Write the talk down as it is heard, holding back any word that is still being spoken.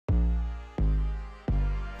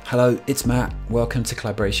Hello, it's Matt. Welcome to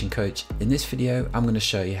Collaboration Coach. In this video, I'm going to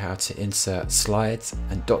show you how to insert slides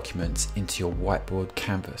and documents into your whiteboard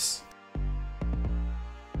canvas.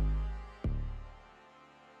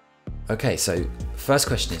 Okay, so first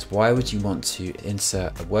question is, why would you want to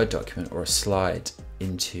insert a Word document or a slide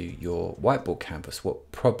into your whiteboard canvas?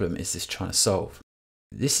 What problem is this trying to solve?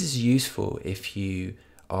 This is useful if you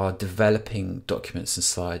are developing documents and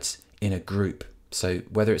slides in a group. So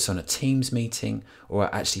whether it's on a Teams meeting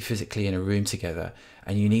or actually physically in a room together,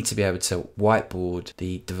 and you need to be able to whiteboard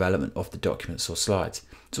the development of the documents or slides.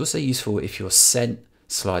 It's also useful if you're sent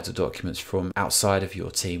slides or documents from outside of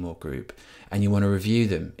your team or group and you want to review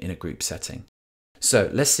them in a group setting. So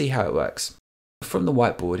let's see how it works. From the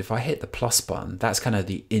whiteboard, if I hit the plus button, that's kind of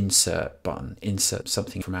the insert button, insert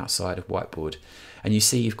something from outside of whiteboard. And you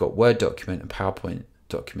see you've got Word document and PowerPoint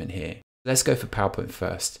document here. Let's go for PowerPoint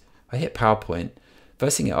first. I hit PowerPoint,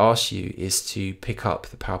 first thing it asks you is to pick up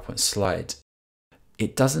the PowerPoint slide.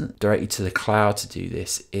 It doesn't direct you to the cloud to do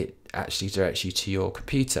this, it actually directs you to your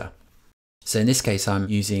computer. So in this case, I'm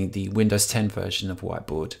using the Windows 10 version of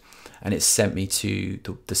Whiteboard, and it's sent me to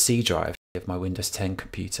the C drive of my Windows 10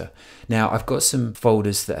 computer. Now I've got some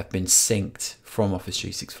folders that have been synced from Office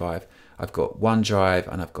 365. I've got OneDrive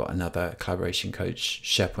and I've got another Collaboration Coach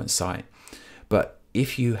SharePoint site. But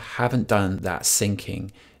if you haven't done that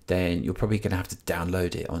syncing, then you're probably going to have to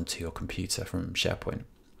download it onto your computer from SharePoint.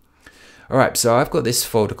 All right, so I've got this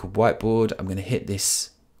folder called Whiteboard. I'm going to hit this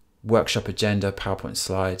workshop agenda PowerPoint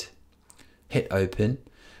slide, hit open.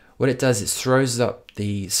 What it does is throws up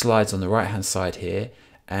the slides on the right hand side here,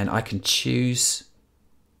 and I can choose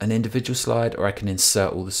an individual slide or I can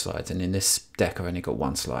insert all the slides. And in this deck, I've only got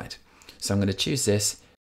one slide. So I'm going to choose this,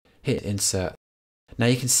 hit insert. Now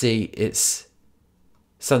you can see it's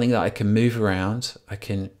something that I can move around. I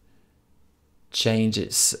can change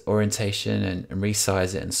its orientation and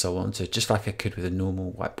resize it and so on. So just like I could with a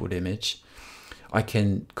normal whiteboard image. I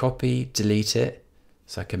can copy, delete it.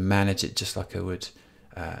 So I can manage it just like I would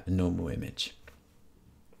a normal image.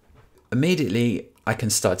 Immediately, I can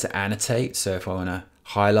start to annotate. So if I want to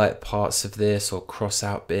highlight parts of this or cross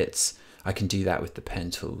out bits, I can do that with the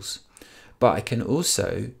pen tools. But I can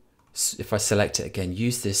also, if I select it again,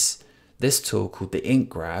 use this tool called the ink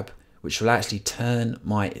grab, which will actually turn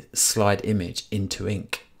my slide image into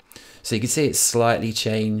ink. So you can see it's slightly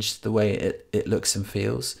changed the way it looks and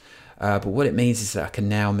feels. But what it means is that I can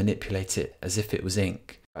now manipulate it as if it was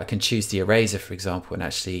ink. I can choose the eraser, for example, and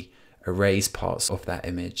actually erase parts of that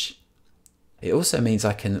image. It also means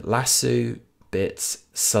I can lasso bits,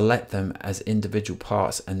 select them as individual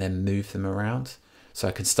parts, and then move them around. So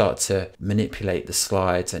I can start to manipulate the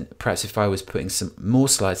slides, and perhaps if I was putting some more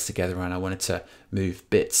slides together and I wanted to move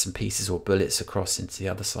bits and pieces or bullets across into the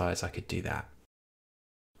other slides, I could do that.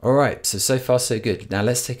 All right, so far so good. Now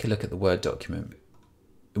let's take a look at the Word document.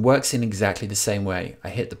 It works in exactly the same way. I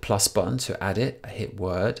hit the plus button to add it, I hit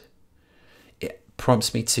Word. It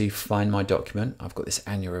prompts me to find my document. I've got this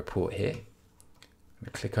annual report here. I'm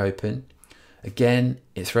gonna click open. Again,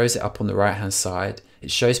 it throws it up on the right hand side. It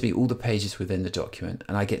shows me all the pages within the document,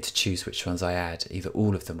 and I get to choose which ones I add, either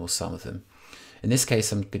all of them or some of them. In this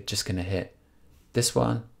case, I'm just going to hit this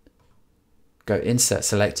one, go insert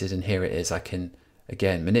selected, and here it is. I can,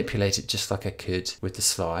 again, manipulate it just like I could with the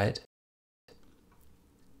slide.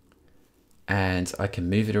 And I can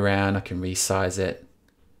move it around, I can resize it,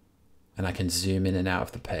 and I can zoom in and out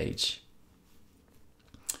of the page.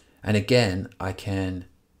 And again, I can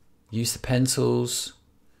use the pen tools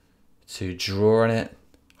to draw on it,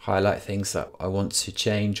 highlight things that I want to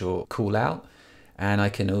change or call out. And I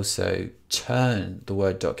can also turn the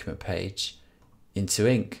Word document page into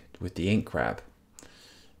ink with the ink grab.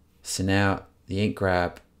 So now the ink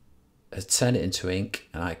grab has turned it into ink,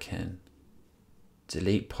 and I can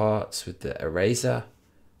delete parts with the eraser.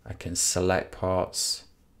 I can select parts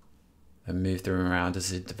and move them around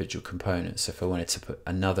as individual components. So if I wanted to put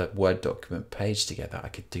another Word document page together, I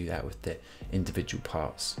could do that with the individual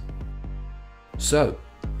parts. So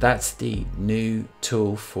that's the new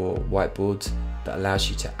tool for Whiteboard that allows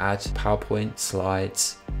you to add PowerPoint,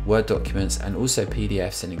 slides, Word documents, and also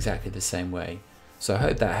PDFs in exactly the same way. So I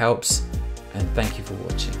hope that helps, and thank you for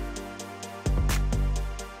watching.